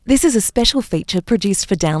This is a special feature produced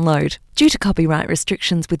for download. Due to copyright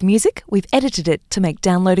restrictions with music, we've edited it to make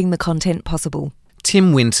downloading the content possible.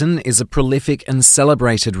 Tim Winton is a prolific and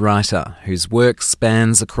celebrated writer whose work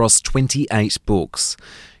spans across 28 books.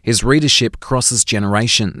 His readership crosses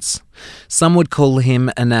generations. Some would call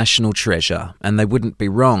him a national treasure, and they wouldn't be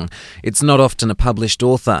wrong. It's not often a published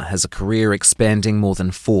author has a career expanding more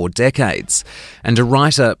than 4 decades, and a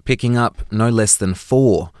writer picking up no less than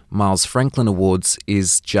 4 Miles Franklin Awards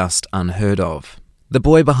is just unheard of. The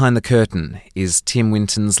Boy Behind the Curtain is Tim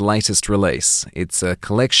Winton's latest release. It's a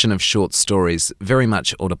collection of short stories, very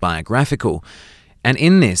much autobiographical, and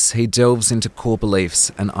in this he delves into core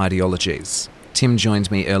beliefs and ideologies. Tim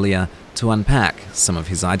joined me earlier to unpack some of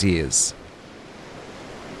his ideas.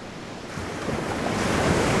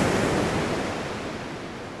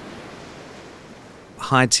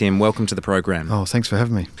 Hi Tim, welcome to the program. Oh, thanks for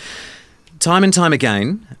having me. Time and time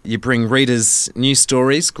again, you bring readers new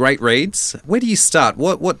stories, great reads. Where do you start?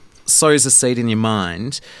 What sows a seed in your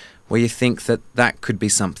mind where you think that could be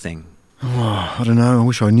something? Oh, I don't know. I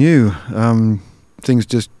wish I knew. Things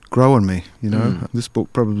just grow on me, you know. This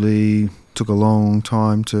book probably took a long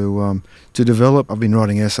time to develop. I've been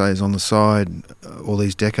writing essays on the side all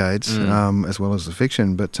these decades, as well as the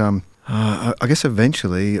fiction. But I guess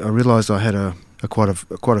eventually I realised I had quite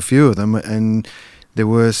a few of them, and there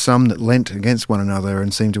were some that leant against one another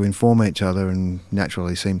and seemed to inform each other and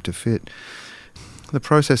naturally seemed to fit. The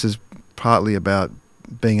process is partly about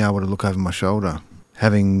being able to look over my shoulder.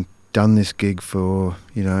 Having done this gig for,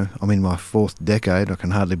 I'm in my 4th decade, I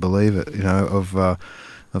can hardly believe it,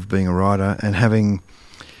 of being a writer, and having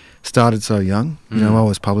started so young. I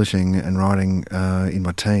was publishing and writing in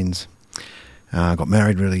my teens. I got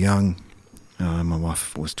married really young. My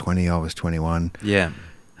wife was 20, I was 21. Yeah.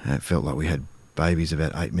 It felt like we had babies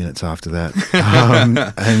about 8 minutes after that.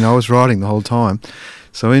 And I was writing the whole time.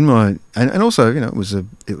 So and also, it was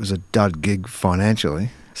a dud gig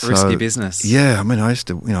financially. Risky business. Yeah, I mean, I used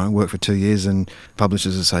to, work for 2 years, and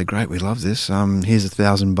publishers would say, "Great, we love this. Here's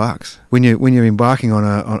 $1,000." When you're embarking on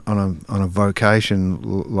a vocation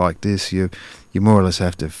like this, you more or less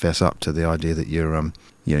have to fess up to the idea that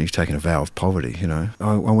you've taken a vow of poverty.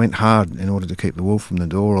 I went hard in order to keep the wolf from the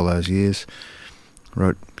door all those years.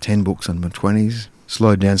 Wrote 10 books in my 20s.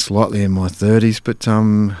 Slowed down slightly in my 30s, but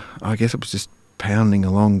I guess it was just pounding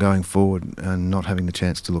along, going forward, and not having the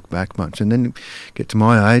chance to look back much. And then get to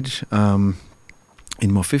my age, in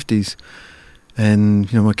my 50s,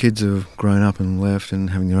 and my kids have grown up and left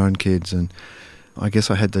and having their own kids, and I guess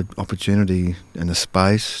I had the opportunity and the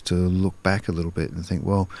space to look back a little bit and think,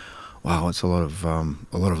 well, wow, it's a lot of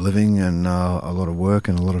living and a lot of work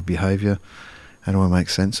and a lot of behaviour. How do I make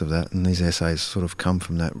sense of that? And these essays sort of come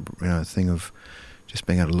from that thing of just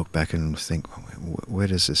being able to look back and think, where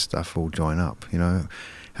does this stuff all join up?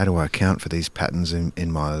 How do I account for these patterns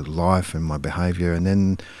in my life and my behaviour, and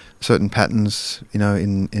then certain patterns,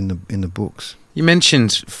 in the books? You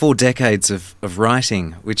mentioned 4 decades of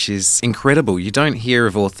writing, which is incredible. You don't hear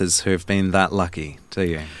of authors who have been that lucky, do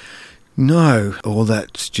you? No, or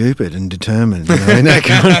that stupid and determined. And that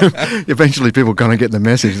kind of, eventually people kind of get the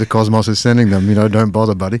message the cosmos is sending them. Don't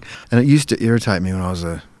bother, buddy. And it used to irritate me when I was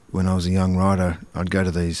a young writer. I'd go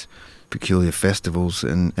to these peculiar festivals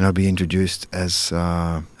and I'd be introduced as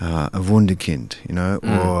a wunderkind,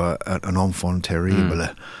 or an enfant terrible,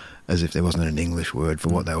 as if there wasn't an English word for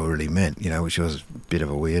what they really meant, which was a bit of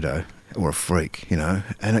a weirdo or a freak,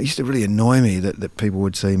 And it used to really annoy me that people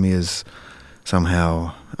would see me as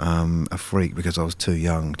somehow a freak because I was too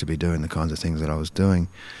young to be doing the kinds of things that I was doing.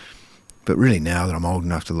 But really now that I'm old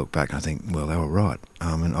enough to look back, I think, well, they were right.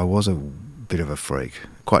 And I was a bit of a freak.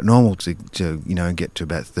 Quite normal to get to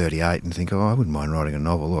about 38 and think, I wouldn't mind writing a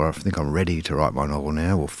novel, or I think I'm ready to write my novel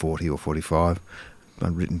now, or 40 or 45.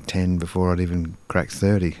 I'd written 10 before I'd even cracked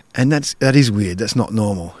 30. And that is weird. That's not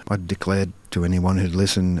normal. I declared to anyone who'd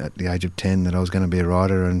listen at the age of 10 that I was going to be a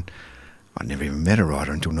writer, and I'd never even met a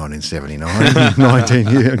writer until 1979, 19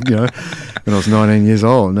 years, when I was 19 years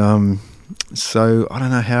old. So I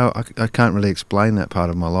don't know how, I can't really explain that part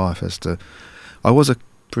of my life as to, I was a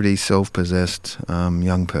pretty self-possessed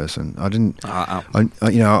young person. I didn't, I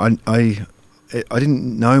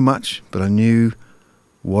didn't know much, but I knew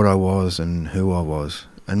what I was and who I was,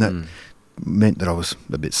 and that meant that I was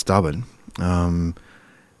a bit stubborn.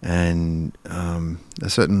 And a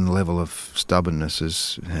certain level of stubbornness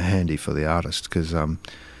is handy for the artist because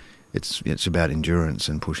it's about endurance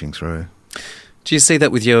and pushing through. Do you see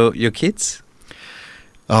that with your kids?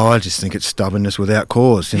 Oh, I just think it's stubbornness without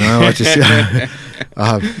cause. I just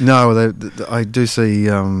no. I do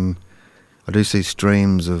see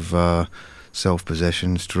streams of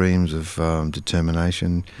self-possession, streams of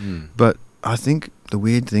determination. But I think the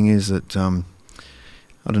weird thing is that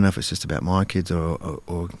I don't know if it's just about my kids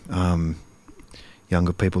or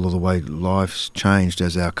younger people, or the way life's changed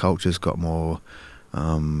as our culture's got more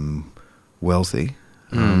wealthy.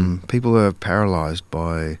 People are paralysed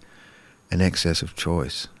by an excess of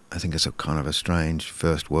choice. I think it's a kind of a strange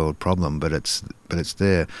first world problem, but it's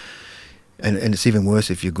there, and it's even worse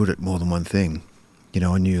if you're good at more than one thing. You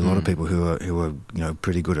know, I knew a lot of people who were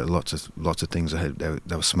pretty good at lots of things.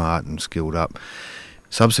 They were smart and skilled up.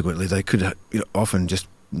 Subsequently, they could often just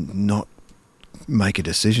not make a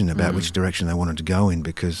decision about which direction they wanted to go in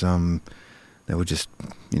because they were just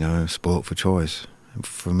spoilt for choice.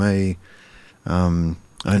 For me,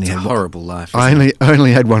 it's a horrible life. I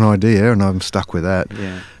only had one idea, and I'm stuck with that.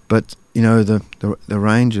 Yeah. But the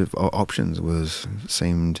range of options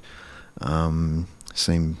seemed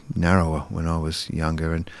narrower when I was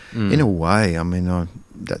younger, and in a way, I mean,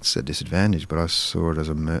 that's a disadvantage. But I saw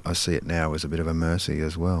it I see it now as a bit of a mercy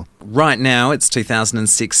as well. Right now, it's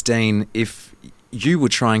 2016. If you were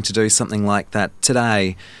trying to do something like that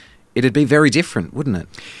today, it'd be very different, wouldn't it?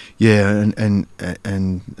 Yeah, and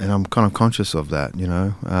I'm kind of conscious of that,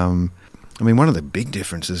 I mean, one of the big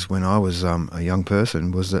differences when I was a young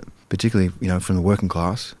person was that, particularly, from the working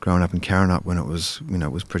class, growing up in Karrinyup when it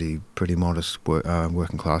was pretty modest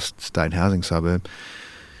working class state housing suburb,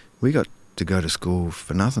 we got to go to school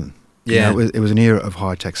for nothing. Yeah, it was an era of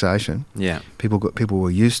high taxation. Yeah, people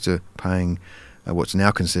were used to paying what's now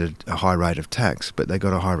considered a high rate of tax, but they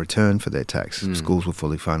got a high return for their tax. Schools were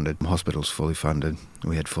fully funded, hospitals fully funded,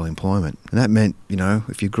 we had full employment. And that meant,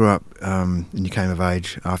 if you grew up and you came of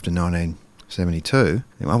age after 1972,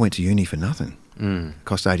 I went to uni for nothing. It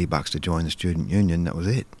cost $80 to join the student union, that was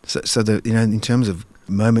it. So in terms of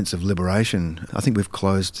moments of liberation, I think we've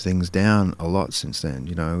closed things down a lot since then.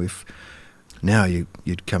 If now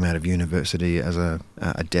you'd come out of university as a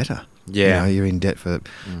debtor. Yeah, you're in debt for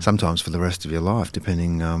sometimes for the rest of your life,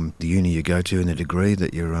 depending the uni you go to and the degree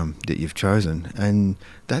that you've chosen, and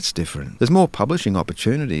that's different. There's more publishing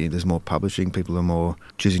opportunity. There's more publishing. People are more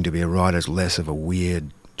choosing to be a writer. It's less of a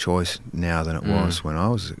weird choice now than it was when I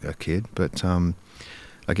was a kid. But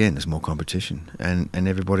again, there's more competition, and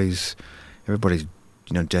everybody's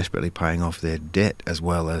desperately paying off their debt as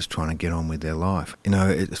well as trying to get on with their life.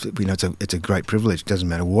 It's a great privilege. It doesn't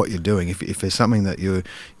matter what you're doing. If there's something that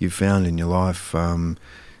you've found in your life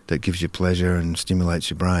that gives you pleasure and stimulates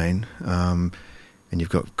your brain, and you've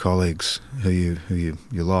got colleagues who you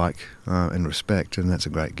like and respect, and that's a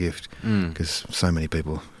great gift because so many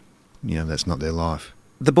people, that's not their life.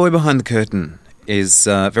 The Boy Behind the Curtain is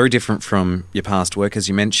very different from your past work. As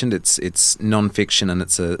you mentioned, it's non-fiction, and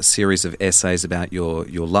it's a series of essays about your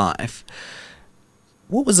life.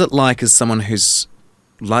 What was it like as someone who's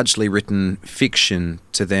largely written fiction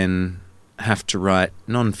to then have to write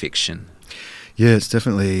non-fiction? Yeah, it's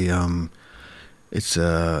definitely in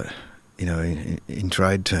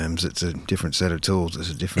trade terms, it's a different set of tools.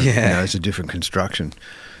 It's a different it's a different construction,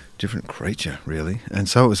 different creature really, and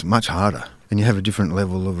so it was much harder. And you have a different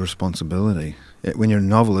level of responsibility. When you're a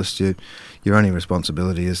novelist, your only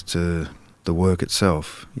responsibility is to the work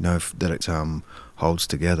itself, that it holds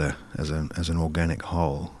together as an organic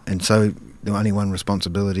whole. And so the only one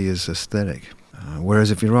responsibility is aesthetic.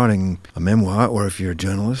 Whereas if you're writing a memoir, or if you're a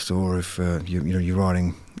journalist, or if you're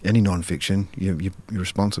writing any non-fiction, your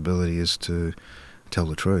responsibility is to tell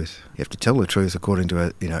the truth. You have to tell the truth according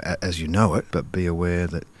to as you know it, but be aware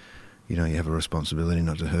that you have a responsibility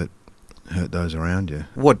not to hurt those around you.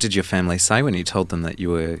 What did your family say when you told them that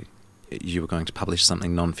you were going to publish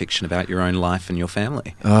something non-fiction about your own life and your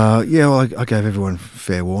family? I gave everyone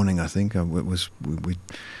fair warning. I think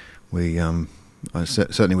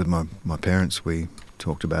certainly with my parents, we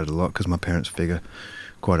talked about it a lot because my parents figure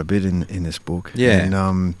quite a bit in this book. Yeah.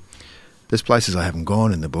 And there's places I haven't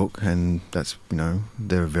gone in the book, and that's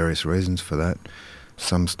there are various reasons for that.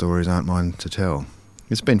 Some stories aren't mine to tell.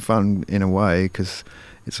 It's been fun in a way because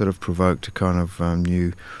it sort of provoked a kind of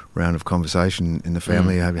new round of conversation in the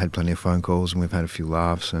family. I've had plenty of phone calls, and we've had a few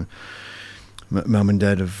laughs. And Mum and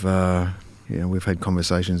Dad have, we've had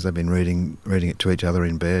conversations. They've been reading it to each other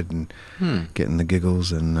in bed and getting the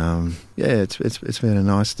giggles. And it's been a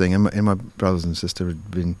nice thing. And my brothers and sister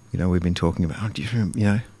have been, we've been talking about. Oh, do you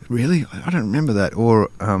remember? Really? I don't remember that. Or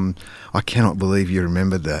I cannot believe you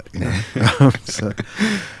remembered that.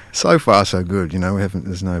 So far so good.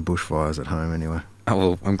 There's no bushfires at home anyway. Oh,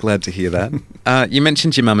 well, I'm glad to hear that. You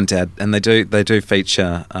mentioned your mum and dad, and they do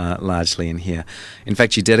feature largely in here. In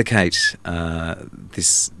fact, you dedicate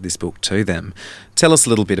this book to them. Tell us a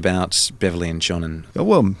little bit about Beverly and John. And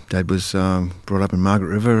Well, Dad was brought up in Margaret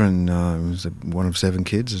River and was one of 7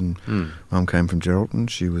 kids, and Mum came from Geraldton.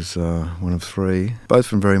 She was one of 3, both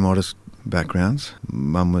from very modest backgrounds.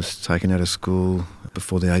 Mum was taken out of school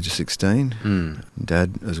before the age of 16,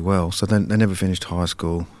 Dad as well. So they never finished high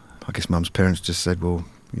school. I guess Mum's parents just said, well,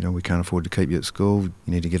 we can't afford to keep you at school, you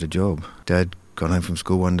need to get a job. Dad got home from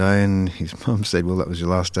school one day and his mum said, well, that was your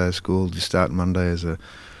last day of school, you start Monday as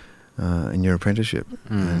in your apprenticeship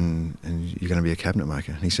and you're going to be a cabinet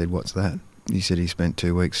maker. And he said, what's that? He said he spent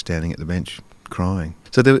 2 weeks standing at the bench crying.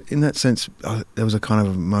 So in that sense, there was a kind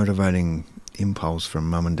of motivating impulse from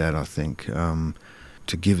Mum and Dad, I think,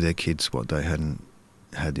 to give their kids what they hadn't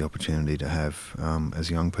had the opportunity to have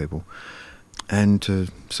as young people. And to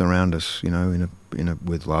surround us,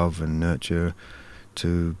 with love and nurture,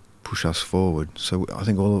 to push us forward. So I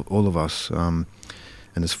think all of us, and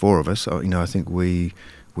there's 4 of us. I think we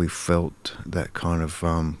felt that kind of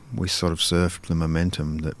we sort of surfed the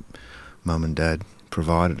momentum that Mum and Dad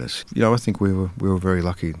provided us. I think we were very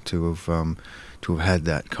lucky to have had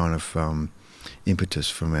that kind of impetus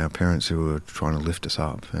from our parents who were trying to lift us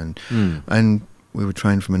up, and we were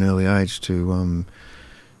trained from an early age to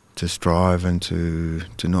strive and to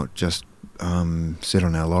not just sit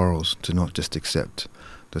on our laurels, to not just accept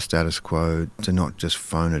the status quo, to not just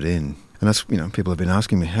phone it in. And that's, people have been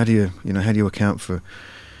asking me, how do you account for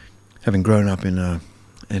having grown up in a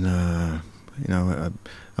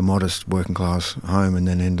modest working class home and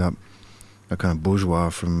then end up a kind of bourgeois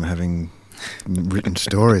from having written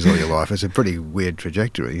stories all your life? It's a pretty weird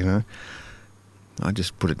trajectory, I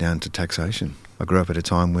just put it down to taxation. I grew up at a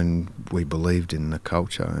time when we believed in the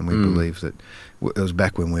culture and we believed that it was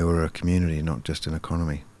back when we were a community, not just an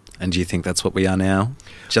economy. And do you think that's what we are now?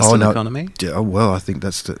 Just an economy? Well, I think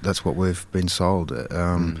that's what we've been sold.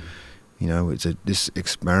 This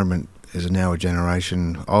experiment is now a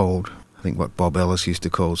generation old. I think what Bob Ellis used to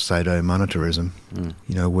call sadomonetarism,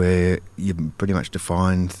 where you pretty much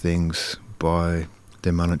define things by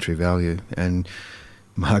their monetary value. And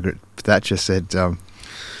Margaret Thatcher said,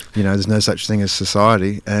 there's no such thing as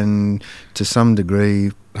society, and to some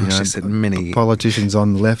degree, she said many politicians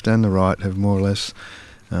on the left and the right have more or less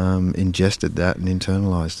ingested that and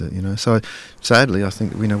internalised it. So sadly, I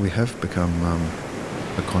think we have become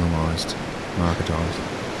economised, marketised.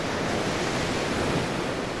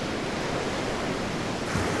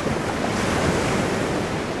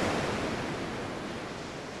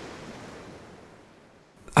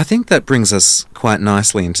 I think that brings us quite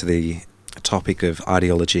nicely into the topic of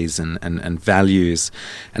ideologies and values,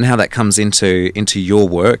 and how that comes into your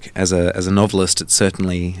work as a novelist. It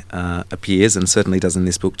certainly appears, and certainly does in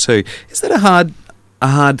this book too. Is that a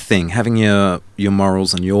hard thing, having your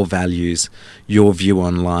morals and your values, your view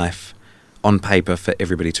on life, on paper for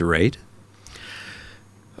everybody to read?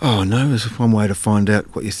 Oh no, there's one way to find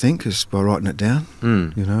out what you think is by writing it down.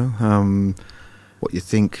 What you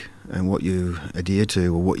think and what you adhere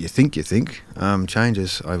to, or what you think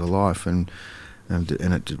changes over life, and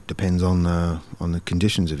it depends on the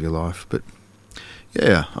conditions of your life. But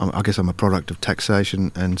yeah, I guess I'm a product of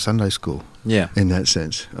taxation and Sunday school. Yeah, in that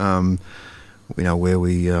sense, where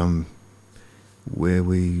we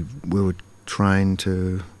were trained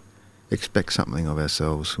to expect something of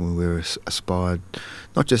ourselves. We were aspired,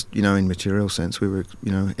 not just in material sense. We were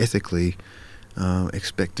ethically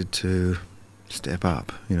expected to step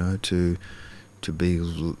up, to be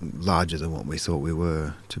larger than what we thought we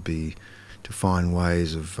were, to find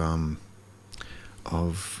ways of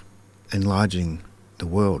enlarging the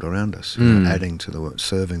world around us, adding to the world,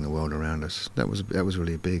 serving the world around us. That was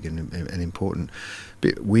really big and important.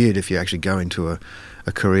 Bit weird if you actually go into a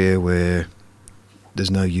career where there's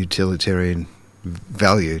no utilitarian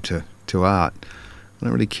value to art. I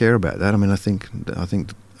don't really care about that. I mean, I think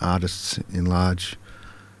artists enlarge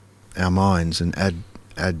our minds and add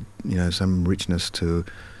some richness to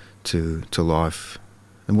life.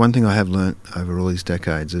 And one thing I have learnt over all these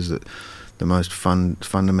decades is that the most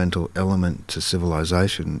fundamental element to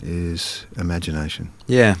civilization is imagination.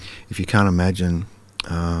 Yeah. If you can't imagine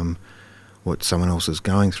what someone else is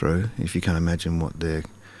going through, if you can't imagine what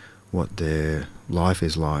their life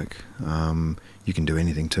is like, you can do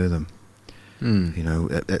anything to them.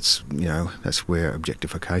 That's where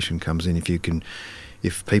objectification comes in.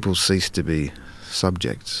 If people cease to be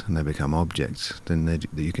subjects and they become objects, then they're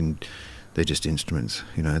just instruments.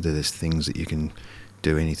 There's things that you can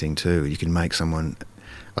do anything to. You can make someone,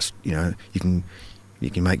 you can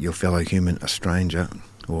make your fellow human a stranger,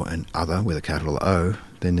 or an other with a capital O,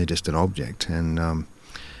 then they're just an object. And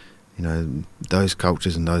those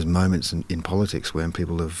cultures and those moments in politics when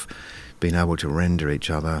people have been able to render each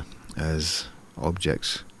other as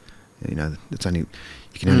objects, it's only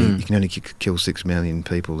you can only kill 6 million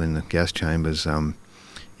people in the gas chambers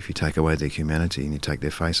if you take away their humanity and you take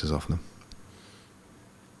their faces off them.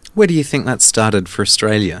 Where do you think that started for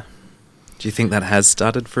Australia? Do you think that has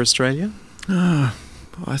started for Australia? I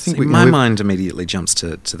think my mind immediately jumps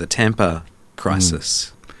to the Tampa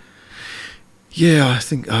crisis. Yeah, I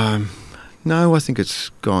think no. I think it's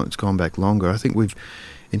gone back longer. I think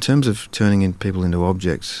in terms of turning people into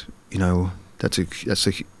objects, that's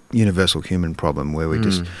a universal human problem where we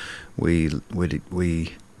just we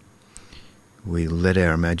let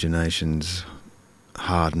our imaginations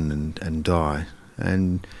harden and die,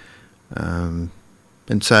 and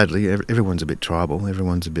sadly everyone's a bit tribal,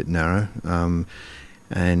 everyone's a bit narrow,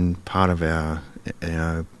 and part of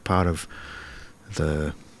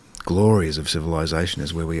the glories of civilization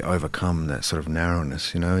is where we overcome that sort of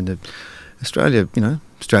narrowness, and Australia's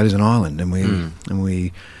an island, and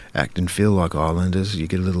we act and feel like islanders. You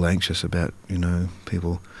get a little anxious about,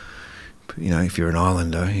 people, if you're an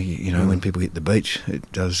islander, when people hit the beach,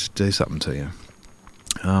 it does do something to you.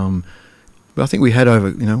 But I think we had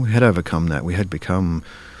overcome that. We had become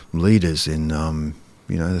leaders in,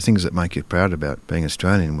 the things that make you proud about being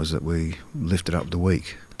Australian was that we lifted up the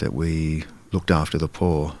weak, that we looked after the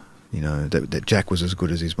poor, that Jack was as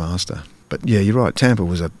good as his master. But yeah, you're right. Tampa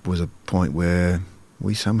was a point where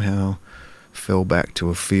we somehow fell back to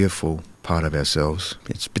a fearful part of ourselves.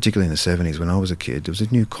 It's particularly in the 70s when I was a kid. There was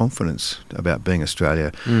a new confidence about being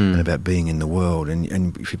Australia and about being in the world.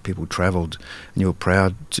 And if people travelled and you were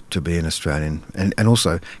proud to be an Australian and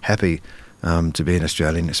also happy to be an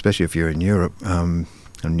Australian, especially if you're in Europe.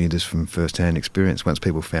 I knew this from first-hand experience. Once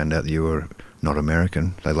people found out that you were not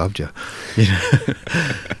American, they loved you.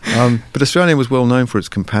 But Australia was well known for its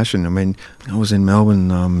compassion. I mean, I was in Melbourne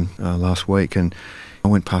last week and I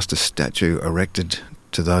went past a statue erected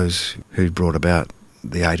to those who brought about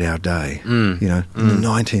the 8-hour day, in the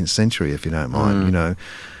 19th century, if you don't mind,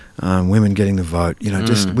 women getting the vote,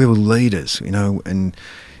 just we were leaders, and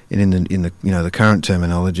in the current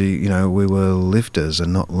terminology, we were lifters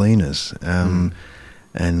and not leaners,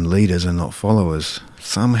 and leaders and not followers.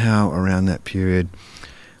 Somehow around that period,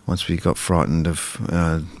 once we got frightened of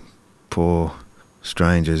poor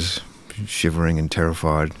strangers shivering and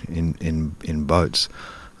terrified in boats,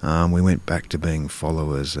 we went back to being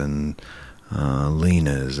followers and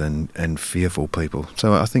leaners and fearful people.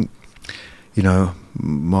 So I think,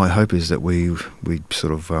 my hope is that we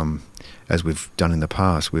sort of, as we've done in the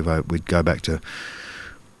past, we'd go back to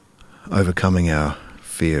overcoming our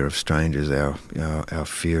fear of strangers, our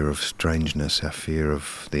fear of strangeness, our fear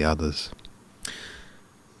of the others.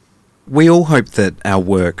 We all hope that our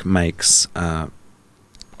work makes a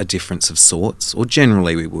difference of sorts, or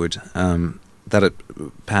generally we would, that it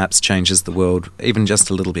perhaps changes the world even just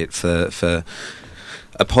a little bit for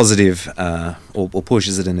a positive, or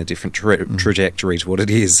pushes it in a different trajectory to what it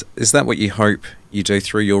is. Is that what you hope you do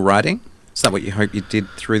through your writing? Is that what you hope you did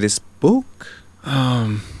through this book?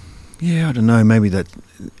 Yeah, I don't know. Maybe that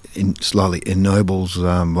slightly ennobles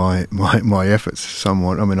my efforts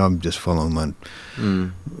somewhat. I mean, I'm just following my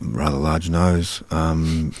rather large nose,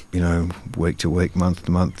 week to week, month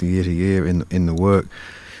to month, year to year in the work.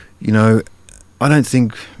 I don't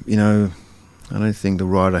think the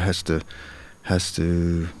writer has to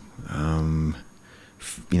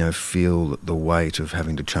feel the weight of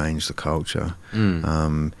having to change the culture.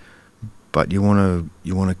 But you want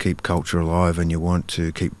to keep culture alive, and you want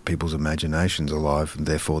to keep people's imaginations alive, and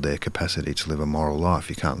therefore their capacity to live a moral life.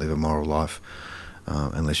 You can't live a moral life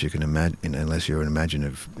unless you can unless you're an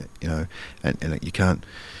imaginative, and you can't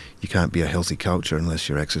be a healthy culture unless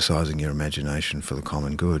you're exercising your imagination for the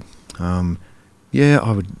common good. I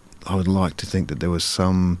would like to think that there was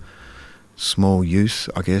some small use,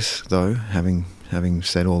 I guess, though. Having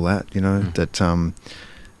said all that,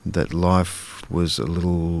 that life was a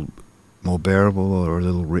little more bearable, or a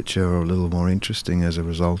little richer, or a little more interesting as a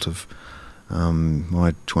result of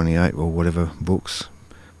my 28 or whatever books.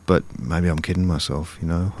 But maybe I'm kidding myself,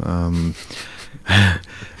 It's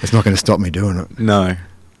not going to stop me doing it. No.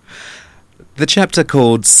 The chapter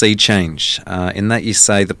called Sea Change, in that you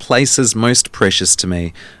say, the places most precious to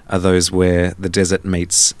me are those where the desert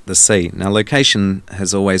meets the sea. Now, location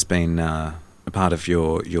has always been a part of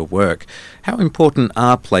your work. How important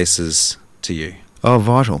are places to you? Oh,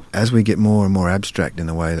 vital. As we get more and more abstract in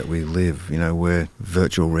the way that we live, where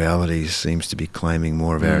virtual reality seems to be claiming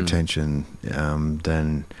more of our attention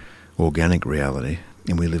than organic reality,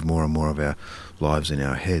 and we live more and more of our lives in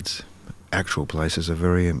our heads. Actual places are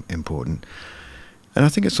very important. And I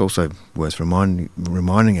think it's also worth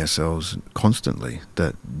reminding ourselves constantly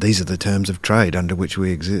that these are the terms of trade under which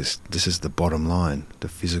we exist. This is the bottom line, the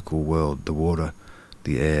physical world, the water,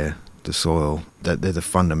 the air, the soil, that they're the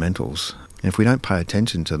fundamentals. And if we don't pay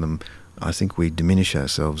attention to them, I think we diminish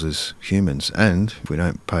ourselves as humans. And if we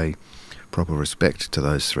don't pay proper respect to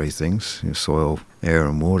those three things, soil, air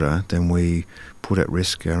and water, then we put at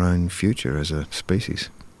risk our own future as a species.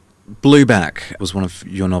 Blueback was one of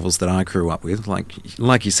your novels that I grew up with.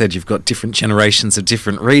 Like you said, you've got different generations of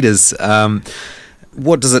different readers.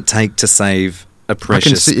 What does it take to save a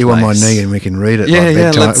precious place? I can sit you on my knee and we can read it.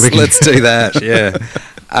 Let's do that, yeah.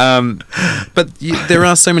 But there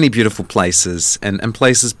are so many beautiful places, and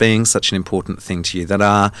places being such an important thing to you that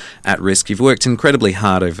are at risk. You've worked incredibly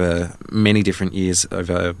hard over many different years,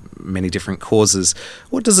 over many different causes.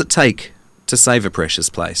 What does it take to save a precious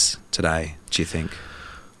place today, do you think?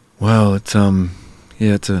 Well, it's a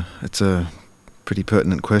pretty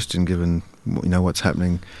pertinent question given what's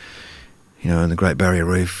happening, in the Great Barrier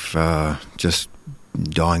Reef, just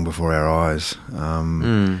dying before our eyes.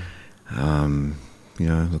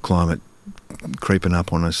 The climate creeping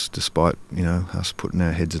up on us despite us putting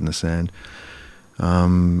our heads in the sand,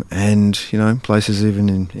 and places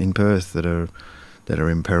even in Perth that are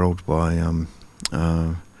imperilled by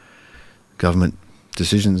government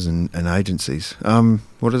decisions and agencies.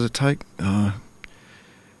 What does it take?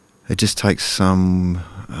 It just takes some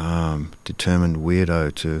determined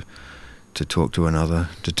weirdo to talk to another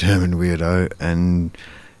determined weirdo, and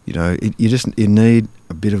you need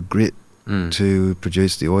a bit of grit to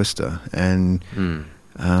produce the oyster, and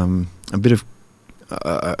a bit of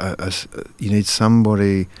you need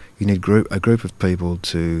somebody, a group of people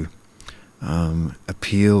to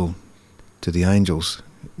appeal to the angels,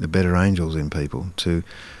 the better angels in people, to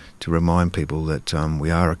remind people that we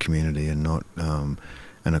are a community and not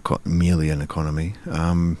merely an economy.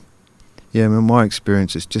 In my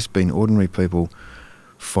experience, it's just been ordinary people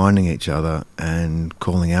finding each other and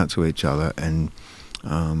calling out to each other and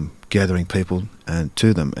gathering people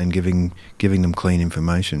to them and giving them clean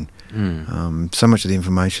information. So much of the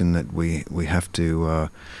information that we have to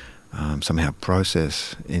somehow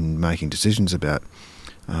process in making decisions about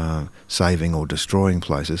saving or destroying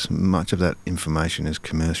places, much of that information is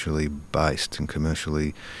commercially based and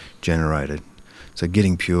commercially generated. So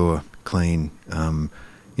getting pure, clean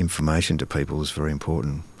information to people is very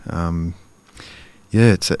important.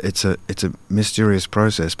 It's a mysterious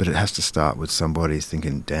process, but it has to start with somebody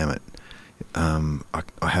thinking, "Damn it, I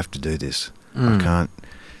have to do this. I can't."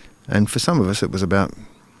 And for some of us, it was about,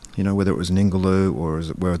 whether it was Ningaloo or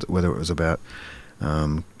whether it was about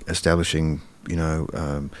establishing,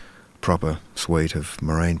 proper suite of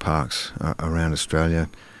marine parks around Australia.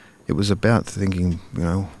 It was about thinking,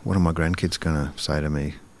 what are my grandkids going to say to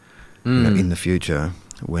me, in the future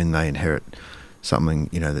when they inherit something,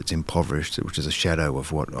 that's impoverished, which is a shadow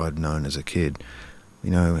of what I'd known as a kid.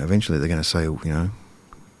 Eventually they're going to say,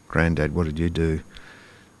 Granddad, what did you do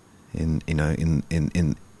in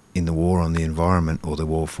the war on the environment or the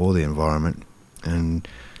war for the environment? And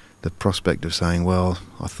the prospect of saying, well,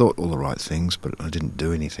 I thought all the right things, but I didn't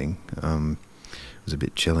do anything, was a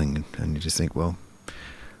bit chilling. And you just think, well,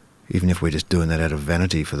 even if we're just doing that out of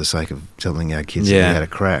vanity for the sake of telling our kids that we had a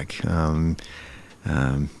crack,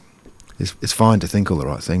 it's fine to think all the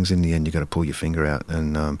right things. In the end, you've got to pull your finger out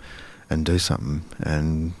and do something.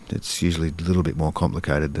 And it's usually a little bit more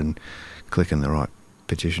complicated than clicking the right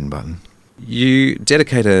petition button. You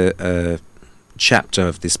dedicate a chapter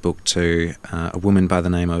of this book to a woman by the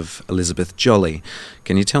name of Elizabeth Jolly.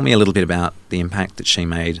 Can you tell me a little bit about the impact that she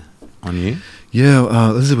made on you? Yeah,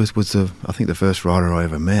 Elizabeth was I think the first writer I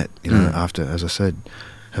ever met, after, as I said,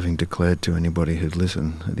 having declared to anybody who'd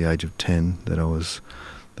listen at the age of 10 that I was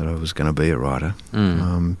going to be a writer.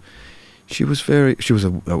 She was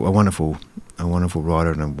a wonderful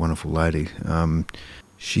writer and a wonderful lady.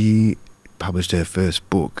 She published her first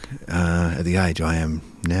book at the age I am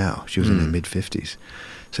now. She was in her mid-50s,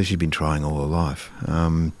 so she'd been trying all her life.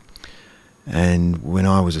 And when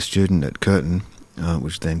I was a student at Curtin, which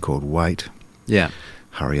was then called Wait,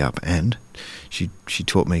 hurry up, and she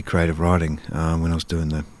taught me creative writing when I was doing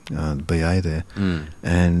the BA there,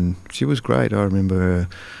 and she was great. I remember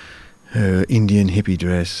her Indian hippie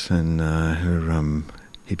dress and her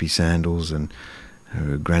hippie sandals and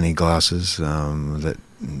her granny glasses that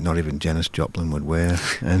not even Janis Joplin would wear,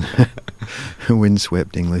 and her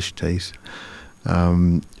windswept English teeth,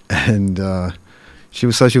 and she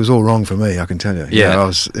was all wrong for me, I can tell you. I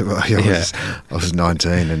was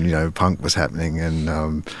 19, and punk was happening,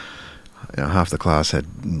 and half the class had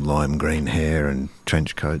lime green hair and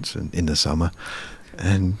trench coats in the summer.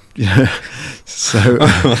 And so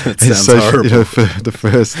that sounds horrible. For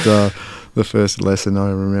the first lesson I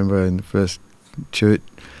remember in the first church,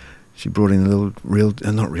 she brought in a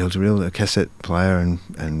little a cassette player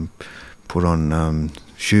and put on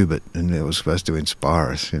Schubert, and it was supposed to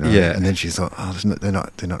inspire us, Yeah. And then she thought,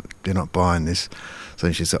 they're not buying this. So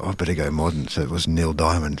then she said, I better go modern. So it was Neil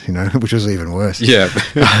Diamond, which was even worse. Yeah.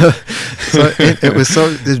 So it was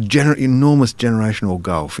there's enormous generational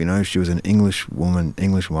gulf. She was an English woman,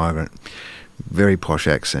 English migrant, very posh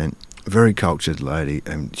accent, very cultured lady,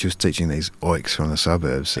 and she was teaching these oiks from the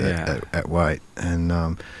suburbs at Waite,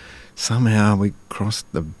 and somehow we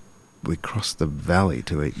crossed the valley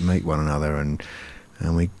to meet one another, and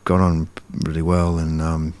we got on really well.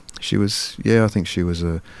 And she was, I think she was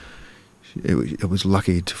it was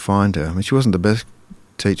lucky to find her. I mean, she wasn't the best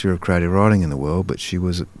teacher of creative writing in the world, but she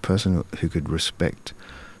was a person who could respect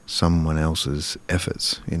someone else's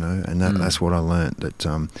efforts, and that's what I learnt,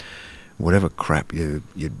 that whatever crap you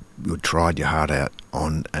tried your heart out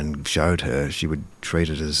on and showed her, she would treat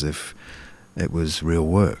it as if it was real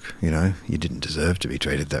work. You didn't deserve to be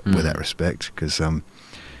treated with that respect, because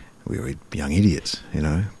we were young idiots,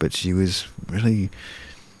 but she was really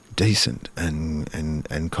decent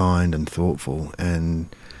and kind and thoughtful,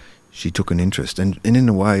 and she took an interest, and in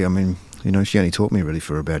a way, I mean, she only taught me really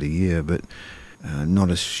for about a year, but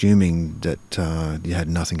not assuming that you had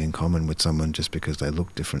nothing in common with someone just because they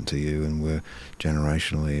looked different to you and were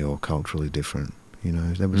generationally or culturally different.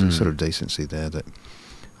 There was a sort of decency there that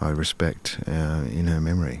I respect in her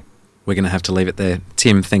memory. We're going to have to leave it there.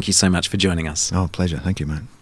 Tim, thank you so much for joining us. Oh, pleasure. Thank you, mate.